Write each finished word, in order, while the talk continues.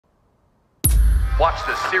Watch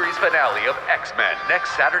the series finale of X-Men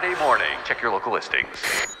next Saturday morning. Check your local listings.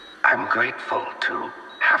 I'm grateful to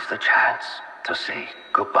have the chance to say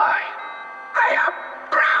goodbye. I am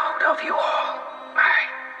proud of you all, my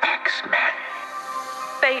X-Men.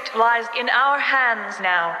 Fate lies in our hands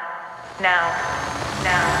now. Now.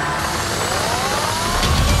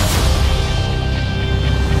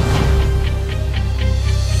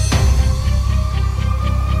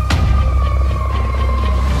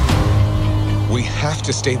 We have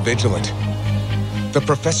to stay vigilant. The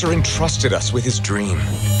professor entrusted us with his dream.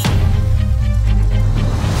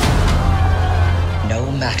 No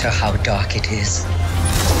matter how dark it is,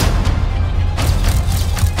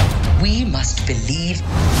 we must believe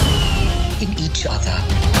in each other.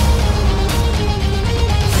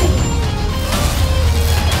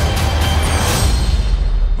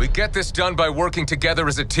 We get this done by working together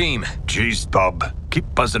as a team. Jeez, bub.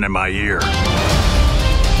 Keep buzzing in my ear.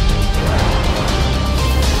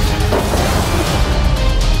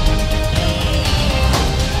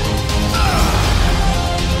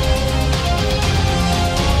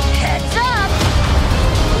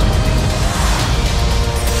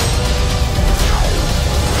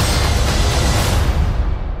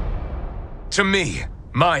 To me,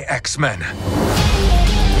 my X-Men.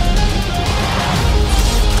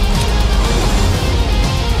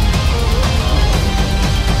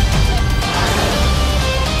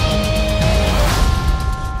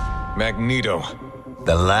 Magneto.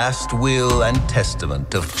 The last will and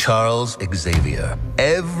testament of Charles Xavier.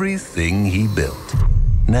 Everything he built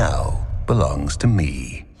now belongs to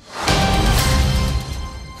me.